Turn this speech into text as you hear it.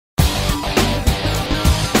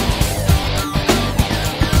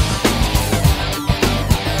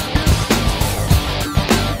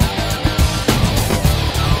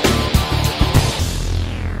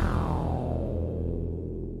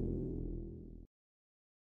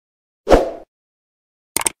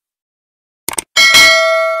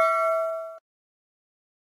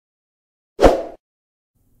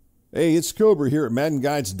Hey, it's Cobra here at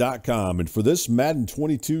MaddenGuides.com, and for this Madden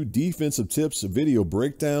 22 defensive tips video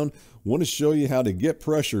breakdown, I want to show you how to get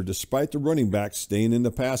pressure despite the running back staying in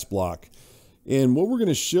the pass block. And what we're going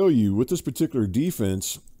to show you with this particular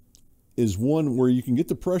defense is one where you can get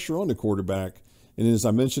the pressure on the quarterback, and as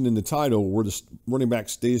I mentioned in the title, where the running back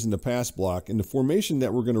stays in the pass block. And the formation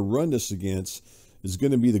that we're going to run this against is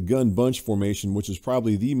going to be the gun bunch formation, which is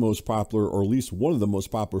probably the most popular, or at least one of the most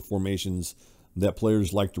popular formations that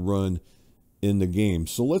players like to run in the game.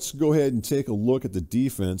 So let's go ahead and take a look at the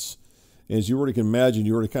defense. As you already can imagine,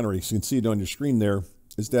 you already can see it on your screen there,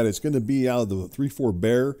 is that it's going to be out of the 3-4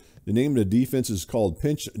 bear. The name of the defense is called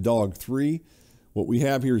Pinch Dog 3. What we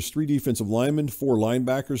have here is 3 defensive linemen, 4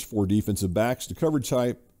 linebackers, 4 defensive backs. The coverage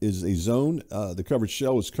type is a zone. The coverage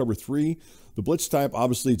shell is cover 3. The blitz type,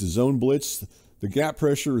 obviously, it's a zone blitz. The gap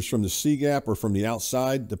pressure is from the C gap or from the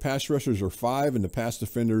outside. The pass rushers are 5 and the pass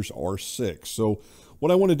defenders are 6. So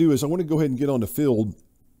what I want to do is I want to go ahead and get on the field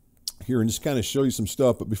here and just kind of show you some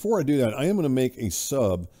stuff. But before I do that, I am going to make a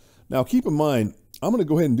sub. Now keep in mind, I'm going to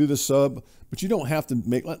go ahead and do this sub, but you don't have to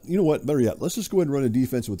make, you know what, better yet, let's just go ahead and run a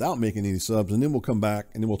defense without making any subs, and then we'll come back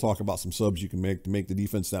and then we'll talk about some subs you can make to make the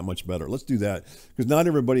defense that much better. Let's do that, because not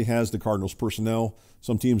everybody has the Cardinals personnel.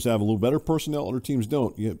 Some teams have a little better personnel, other teams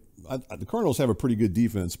don't. The Cardinals have a pretty good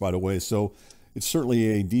defense, by the way, so it's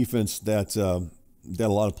certainly a defense that that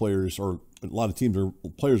a lot of players, or a lot of teams or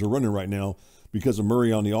players are running right now because of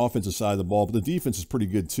Murray on the offensive side of the ball, but the defense is pretty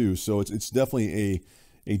good too. So it's definitely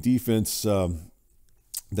a defense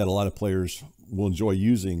that a lot of players will enjoy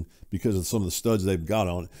using because of some of the studs they've got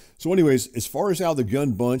on it. So anyways, as far as out of the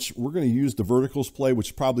gun bunch, we're going to use the verticals play, which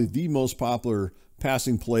is probably the most popular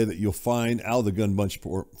passing play that you'll find out of the gun bunch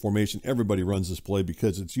formation. Everybody runs this play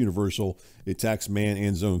because it's universal. It attacks man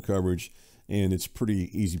and zone coverage, and it's pretty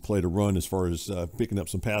easy play to run as far as picking up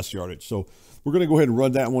some pass yardage. So we're going to go ahead and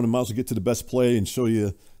run that one, and might as well get to the best play and show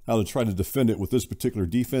you how to try to defend it with this particular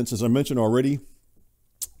defense. As I mentioned already,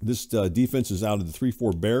 this defense is out of the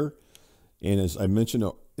 3-4 bear, and as I mentioned,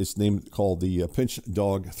 it's called the Pinch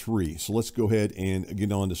Dog 3. So let's go ahead and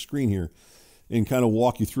get on the screen here and kind of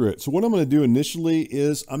walk you through it. So what I'm going to do initially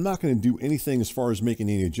is I'm not going to do anything as far as making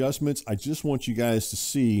any adjustments. I just want you guys to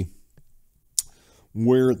see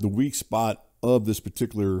where the weak spot of this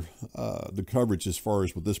particular, the coverage as far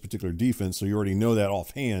as with this particular defense. So you already know that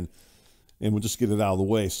offhand, and we'll just get it out of the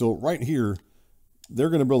way. So right here, they're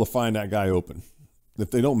going to be able to find that guy open. If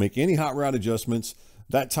they don't make any hot route adjustments,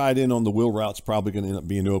 that tied in on the wheel route's probably going to end up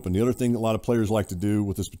being open. The other thing a lot of players like to do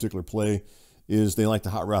with this particular play is they like to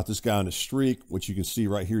hot route this guy on a streak, which you can see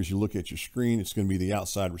right here as you look at your screen. It's going to be the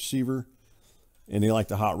outside receiver, and they like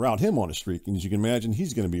to hot route him on a streak. And as you can imagine,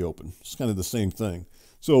 he's going to be open. It's kind of the same thing.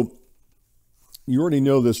 So you already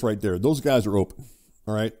know this right there. Those guys are open,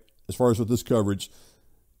 all right? As far as with this coverage,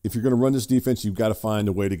 if you're going to run this defense, you've got to find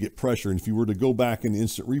a way to get pressure. And if you were to go back in the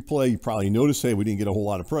instant replay, you probably notice, hey, we didn't get a whole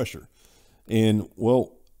lot of pressure. And,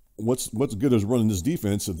 well, what's good as running this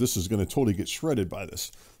defense if this is going to totally get shredded by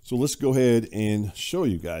this? So let's go ahead and show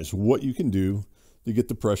you guys what you can do to get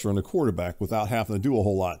the pressure on the quarterback without having to do a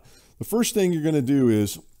whole lot. The first thing you're going to do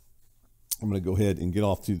is, I'm going to go ahead and get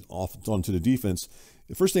onto the defense.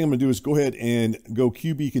 The first thing I'm going to do is go ahead and go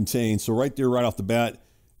QB contain. So right there, right off the bat,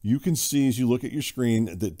 you can see as you look at your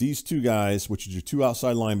screen that these 2 guys, which is your 2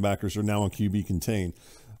 outside linebackers, are now on QB contain.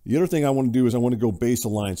 The other thing I want to do is I want to go base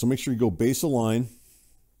align. So make sure you go base align,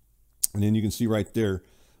 and then you can see right there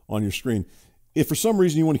on your screen. If for some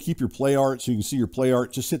reason you want to keep your play art so you can see your play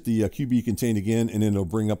art, just hit the QB contain again, and then it'll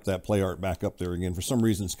bring up that play art back up there again. For some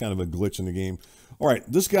reason, it's kind of a glitch in the game. All right,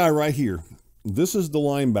 this guy right here, this is the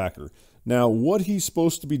linebacker. Now, what he's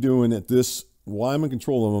supposed to be doing at this, while I'm in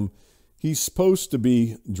control of him, he's supposed to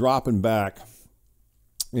be dropping back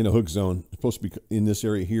in a hook zone. He's supposed to be in this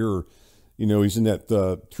area here, or, you know, he's in that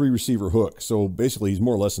 3-receiver hook. So basically, he's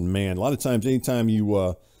more or less in man. A lot of times, anytime you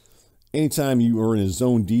are in a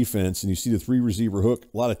zone defense and you see the 3-receiver hook,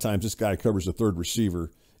 a lot of times this guy covers the 3rd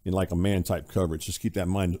receiver in like a man-type coverage. Just keep that in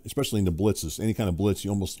mind, especially in the blitzes. Any kind of blitz,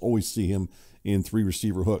 you almost always see him in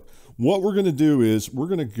 3-receiver hook. What we're going to do is we're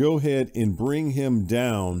going to go ahead and bring him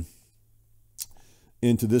down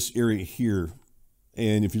into this area here.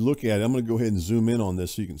 And if you look at it, I'm going to go ahead and zoom in on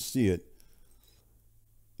this so you can see it.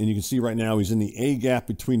 And you can see right now he's in the A gap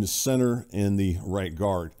between the center and the right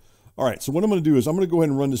guard. All right, so what I'm going to do is I'm going to go ahead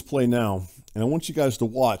and run this play now, and I want you guys to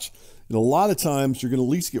watch. And a lot of times you're going to at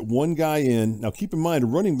least get one guy in. Now keep in mind, a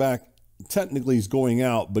running back technically is going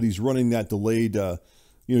out, but he's running that delayed,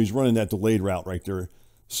 he's running that delayed route right there.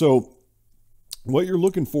 So what you're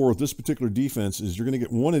looking for with this particular defense is you're going to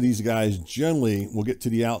get one of these guys generally will get to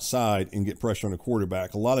the outside and get pressure on the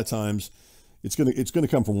quarterback. A lot of times it's gonna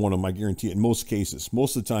come from one of them, I guarantee it. In most cases,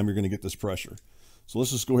 most of the time, you're gonna get this pressure. So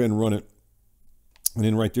let's just go ahead and run it. And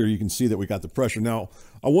then right there, you can see that we got the pressure. Now,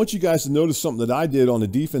 I want you guys to notice something that I did on the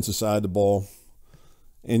defensive side of the ball,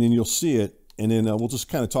 and then you'll see it. And then we'll just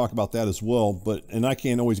kind of talk about that as well. And I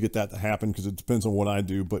can't always get that to happen because it depends on what I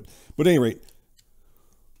do. But at any rate,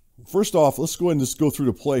 first off, let's go ahead and just go through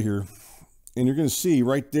the play here. And you're going to see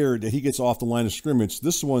right there that he gets off the line of scrimmage.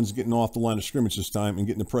 This one's getting off the line of scrimmage this time and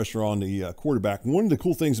getting the pressure on the quarterback. One of the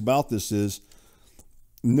cool things about this is,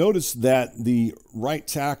 notice that the right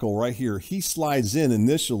tackle right here, he slides in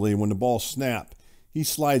initially when the ball snapped. He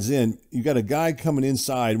slides in. You got a guy coming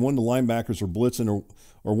inside. One of the linebackers are blitzing,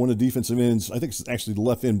 or one of the defensive ends, I think it's actually the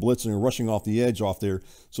left end blitzing or rushing off the edge off there.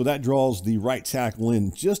 So that draws the right tackle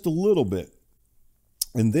in just a little bit.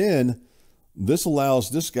 And then this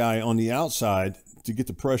allows this guy on the outside to get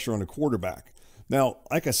the pressure on the quarterback. Now,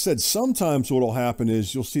 like I said, sometimes what will happen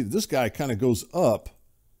is you'll see that this guy kind of goes up,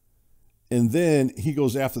 and then he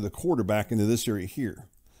goes after the quarterback into this area here.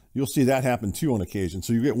 You'll see that happen too on occasion.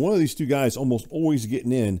 So you get one of these two guys almost always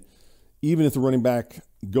getting in, even if the running back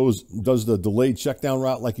does the delayed check down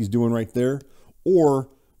route like he's doing right there, or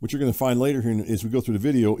what you're going to find later here as we go through the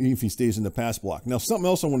video, even if he stays in the pass block. Now, something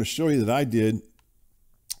else I want to show you that I did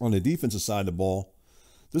on the defensive side of the ball.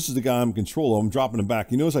 This is the guy I'm in control of. I'm dropping him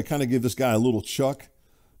back. You notice I kind of give this guy a little chuck.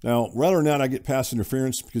 Now, rather than that, I get pass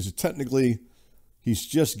interference because technically he's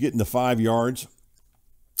just getting the 5 yards.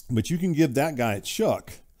 But you can give that guy a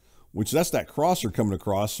chuck, which that's that crosser coming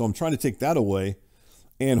across. So I'm trying to take that away.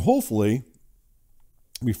 And hopefully,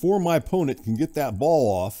 before my opponent can get that ball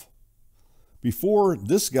off, before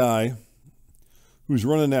this guy who's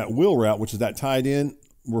running that wheel route, which is that tight end,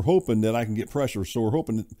 we're hoping that I can get pressure. So we're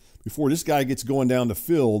hoping that before this guy gets going down the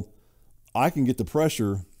field, I can get the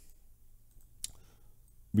pressure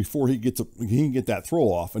before he can get that throw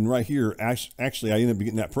off. And right here, actually, I end up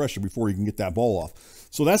getting that pressure before he can get that ball off.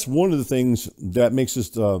 So that's one of the things that makes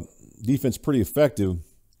this defense pretty effective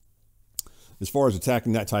as far as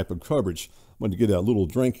attacking that type of coverage. I'm going to get a little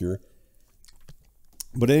drink here.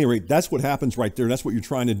 But at any rate, that's what happens right there. That's what you're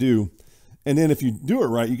trying to do. And then if you do it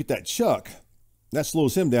right, you get that chuck. That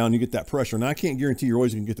slows him down. You get that pressure. Now, I can't guarantee you're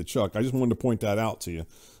always going to get the chuck. I just wanted to point that out to you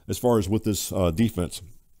as far as with this defense.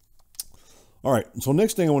 All right, so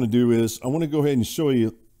next thing I want to do is I want to go ahead and show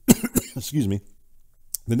you, excuse me.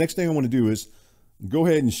 The next thing I want to do is go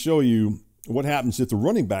ahead and show you what happens if the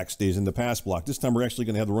running back stays in the pass block. This time we're actually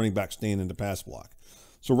going to have the running back staying in the pass block.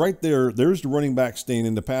 So right there, there's the running back staying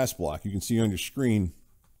in the pass block. You can see on your screen,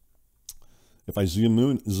 if I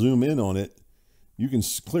zoom in on it, you can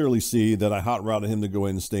clearly see that I hot routed him to go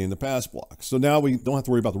in and stay in the pass block. So now we don't have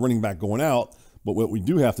to worry about the running back going out, but what we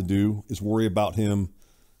do have to do is worry about him,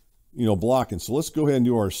 you know, blocking. So let's go ahead and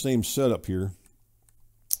do our same setup here.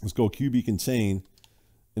 Let's go QB contain,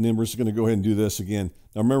 and then we're just going to go ahead and do this again.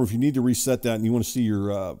 Now remember, if you need to reset that and you want to see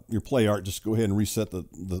your play art, just go ahead and reset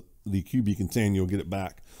the QB contain. You'll get it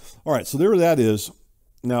back. All right, so there that is.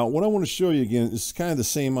 Now what I want to show you again is kind of the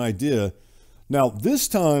same idea. Now this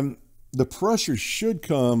time the pressure should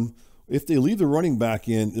come, if they leave the running back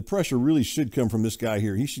in, the pressure really should come from this guy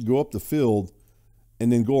here. He should go up the field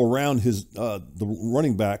and then go around his the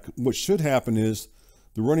running back. What should happen is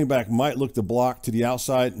the running back might look to block to the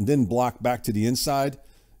outside and then block back to the inside.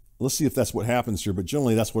 Let's see if that's what happens here, but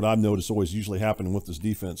generally that's what I've noticed always usually happening with this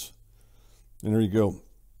defense. And there you go.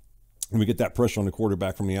 And we get that pressure on the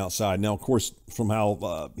quarterback from the outside. Now, of course, from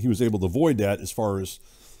how he was able to avoid that as far as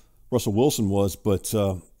Russell Wilson was, but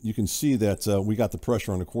you can see that we got the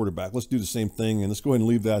pressure on the quarterback. Let's do the same thing, and let's go ahead and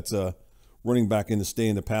leave that running back in to stay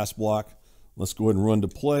in the pass block. Let's go ahead and run to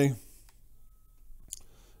play.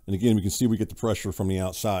 And again, we can see we get the pressure from the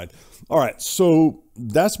outside. All right, so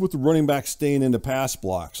that's with the running back staying in the pass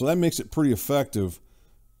block. So that makes it pretty effective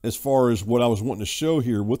as far as what I was wanting to show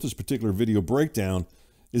here with this particular video breakdown,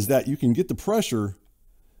 is that you can get the pressure,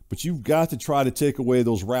 but you've got to try to take away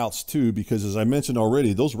those routes too, because as I mentioned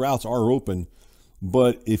already, those routes are open.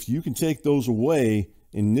 But if you can take those away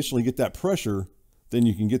and initially get that pressure, then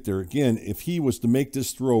you can get there. Again, if he was to make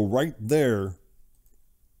this throw right there,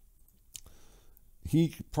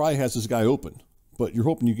 he probably has this guy open, but you're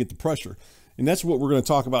hoping you get the pressure. And that's what we're going to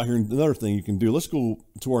talk about here. Another thing you can do. Let's go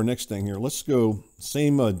to our next thing here. Let's go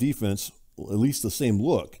same defense, at least the same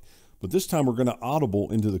look. But this time we're going to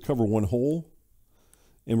audible into the cover one hole.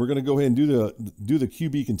 And we're going to go ahead and do the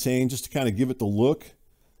QB contain just to kind of give it the look.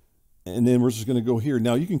 And then we're just going to go here.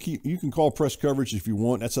 Now you can call press coverage if you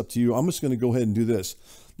want. That's up to you. I'm just going to go ahead and do this.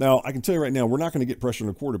 Now I can tell you right now, we're not going to get pressure on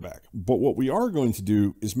the quarterback. But what we are going to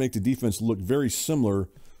do is make the defense look very similar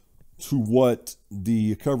to what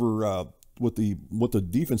the cover the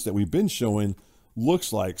defense that we've been showing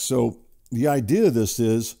looks like. So the idea of this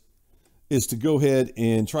is to go ahead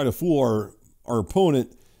and try to fool our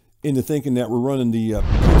opponent into thinking that we're running the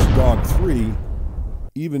pinch dog 3,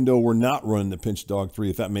 even though we're not running the pinch dog 3,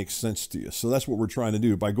 if that makes sense to you. So that's what we're trying to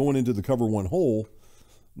do. By going into the cover 1 hole,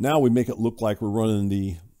 now we make it look like we're running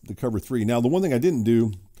the cover 3. Now, the one thing I didn't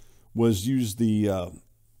do was use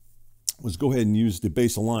was go ahead and use the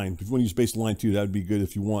base of line. If you want to use base of line too, that would be good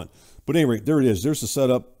if you want. But anyway, there it is. There's the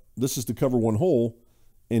setup. This is the cover 1 hole.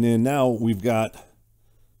 And then now we've got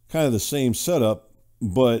kind of the same setup,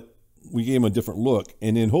 but we gave him a different look.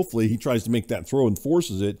 And then hopefully he tries to make that throw and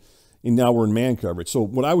forces it. And now we're in man coverage. So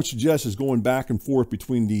what I would suggest is going back and forth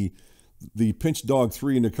between the pinch dog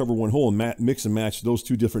 3 and the cover 1 hole and mix and match those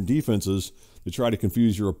two different defenses to try to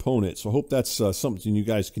confuse your opponent. So I hope that's something you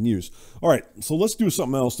guys can use. All right, so let's do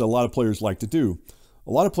something else that a lot of players like to do.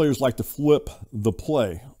 A lot of players like to flip the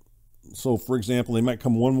play. So, for example, they might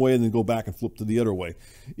come one way and then go back and flip to the other way.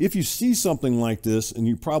 If you see something like this, and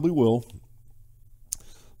you probably will,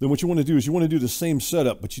 then what you want to do is you want to do the same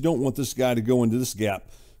setup, but you don't want this guy to go into this gap.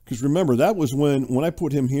 Because remember, that was when I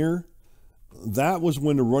put him here, that was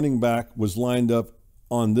when the running back was lined up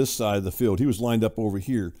on this side of the field. He was lined up over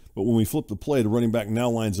here. But when we flip the play, the running back now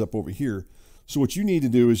lines up over here. So what you need to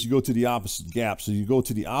do is you go to the opposite gap. So you go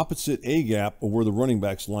to the opposite A gap of where the running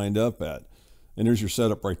back's lined up at. And there's your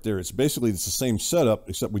setup right there. It's basically the same setup,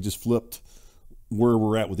 except we just flipped where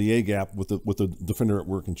we're at with the A gap with the defender that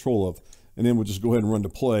we're in control of. And then we'll just go ahead and run the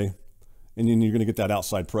play. And then you're going to get that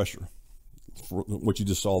outside pressure for what you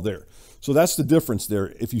just saw there. So that's the difference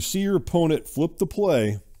there. If you see your opponent flip the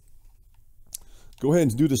play, go ahead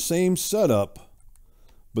and do the same setup,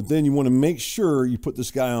 but then you want to make sure you put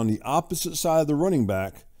this guy on the opposite side of the running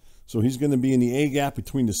back. So he's going to be in the A gap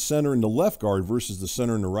between the center and the left guard versus the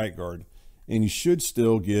center and the right guard. And you should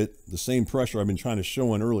still get the same pressure I've been trying to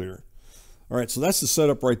show on earlier. All right, so that's the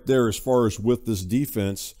setup right there as far as with this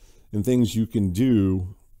defense and things you can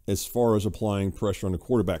do as far as applying pressure on the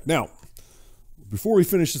quarterback. Now, before we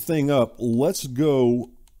finish the thing up, let's go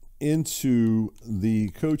into the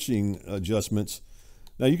coaching adjustments.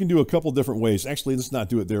 Now, you can do a couple different ways. Actually, let's not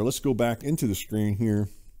do it there. Let's go back into the screen here.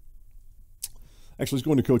 Actually, let's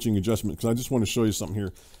go into coaching adjustment because I just want to show you something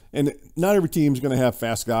here. And not every team is going to have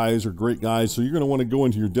fast guys or great guys, so you're going to want to go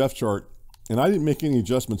into your depth chart. And I didn't make any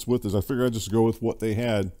adjustments with this. I figured I'd just go with what they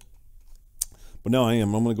had. But now I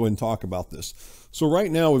am. I'm going to go ahead and talk about this. So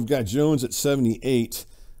right now we've got Jones at 78.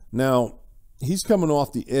 Now, he's coming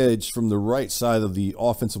off the edge from the right side of the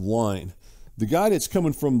offensive line. The guy that's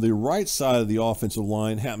coming from the right side of the offensive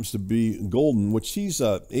line happens to be Golden, which he's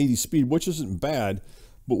 80 speed, which isn't bad.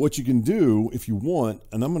 But what you can do if you want,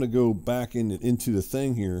 and I'm going to go back into the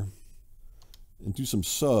thing here and do some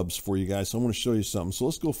subs for you guys. So I want to show you something. So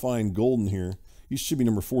let's go find Golden here. He should be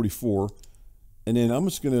number 44. And then I'm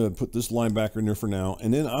just going to put this linebacker in there for now.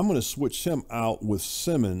 And then I'm going to switch him out with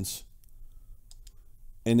Simmons.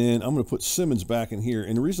 And then I'm going to put Simmons back in here.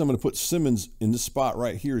 And the reason I'm going to put Simmons in this spot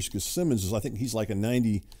right here is because Simmons is, I think he's like a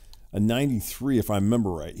 93 if I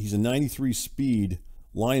remember right. He's a 93 speed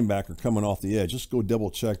linebacker coming off the edge. Just go double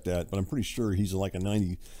check that, but I'm pretty sure he's like a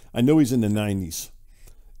 90. I know he's in the 90s.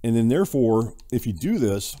 And then therefore, if you do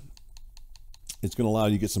this, it's going to allow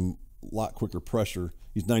you to get some lot quicker pressure.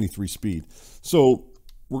 He's 93 speed. So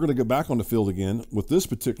we're going to go back on the field again with this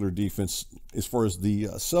particular defense as far as the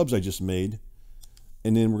subs I just made.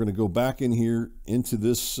 And then we're going to go back in here into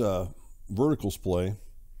this verticals play.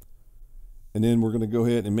 And then we're going to go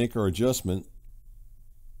ahead and make our adjustment.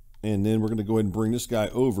 And then we're going to go ahead and bring this guy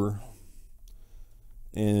over.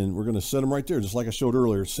 And we're going to set him right there, just like I showed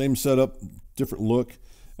earlier. Same setup, different look.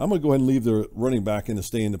 I'm going to go ahead and leave the running back in to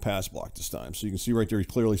stay in the pass block this time. So you can see right there, he's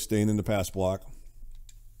clearly staying in the pass block.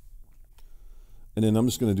 And then I'm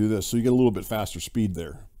just going to do this. So you get a little bit faster speed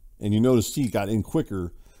there. And you notice he got in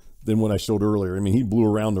quicker than what I showed earlier. I mean, he blew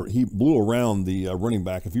around the running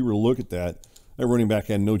back. If you were to look at that, that running back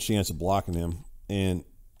had no chance of blocking him. And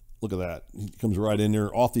look at that. He comes right in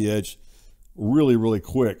there off the edge really, really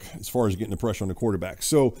quick as far as getting the pressure on the quarterback.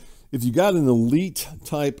 So if you got an elite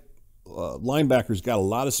type linebacker's got a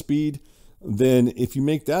lot of speed, then if you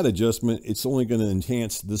make that adjustment, it's only going to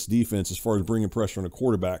enhance this defense as far as bringing pressure on the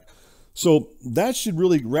quarterback. So that should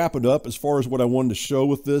really wrap it up as far as what I wanted to show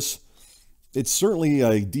with this. It's certainly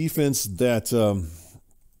a defense that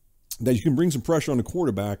that you can bring some pressure on the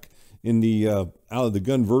quarterback in the out of the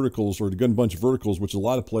gun verticals or the gun bunch verticals, which a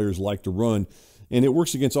lot of players like to run. And it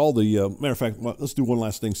works against all the, matter of fact, let's do one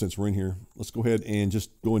last thing since we're in here. Let's go ahead and just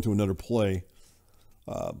go into another play.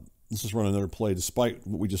 Let's just run another play despite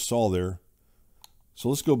what we just saw there. So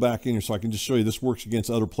let's go back in here so I can just show you this works against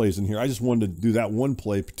other plays in here. I just wanted to do that one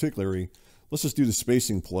play particularly. Let's just do the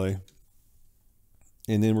spacing play.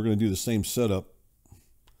 And then we're going to do the same setup.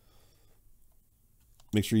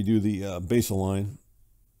 Make sure you do the baseline.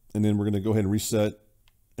 And then we're going to go ahead and reset.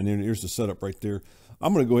 And then here's the setup right there.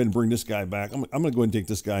 I'm going to go ahead and bring this guy back. I'm going to go ahead and take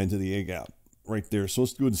this guy into the A gap right there. So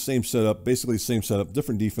let's do the same setup, basically the same setup,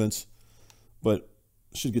 different defense, but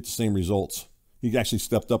should get the same results. He actually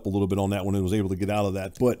stepped up a little bit on that one and was able to get out of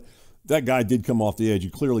that. But that guy did come off the edge. You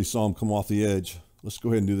clearly saw him come off the edge. Let's go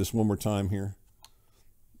ahead and do this one more time here.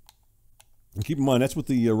 And keep in mind, that's with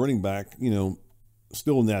the running back, you know,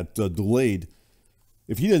 still in that delayed.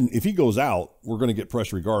 If he goes out, we're going to get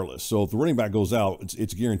pressure regardless. So if the running back goes out,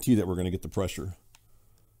 it's guaranteed that we're going to get the pressure.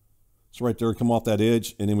 So right there, come off that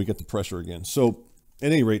edge, and then we get the pressure again. So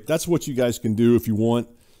at any rate, that's what you guys can do if you want.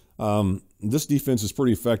 This defense is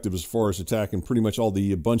pretty effective as far as attacking pretty much all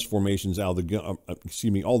the bunch formations out of the gun,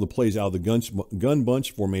 all the plays out of the gun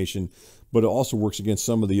bunch formation, but it also works against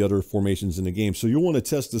some of the other formations in the game. So you'll want to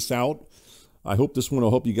test this out. I hope this one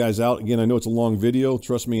will help you guys out. Again, I know it's a long video.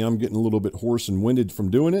 Trust me, I'm getting a little bit hoarse and winded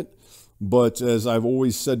from doing it. But as I've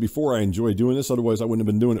always said before, I enjoy doing this. Otherwise, I wouldn't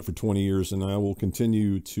have been doing it for 20 years. And I will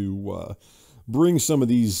continue to bring some of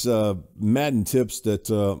these Madden tips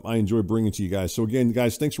that I enjoy bringing to you guys. So again,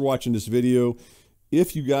 guys, thanks for watching this video.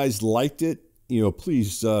 If you guys liked it, you know,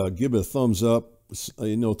 please give it a thumbs up.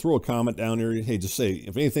 You know, throw a comment down there. Hey, just say,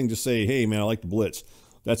 if anything, just say, hey, man, I like the blitz.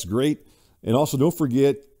 That's great. And also, don't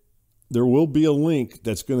forget, there will be a link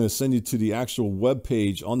that's going to send you to the actual web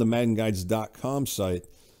page on the MaddenGuides.com site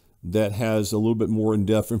that has a little bit more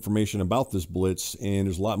in-depth information about this blitz, and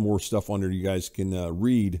there's a lot more stuff on there you guys can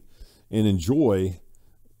read and enjoy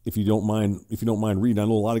if you don't mind. If you don't mind reading, I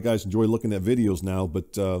know a lot of guys enjoy looking at videos now,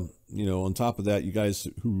 but you know, on top of that, you guys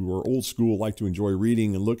who are old school like to enjoy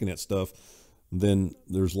reading and looking at stuff. Then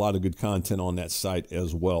there's a lot of good content on that site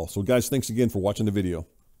as well. So, guys, thanks again for watching the video.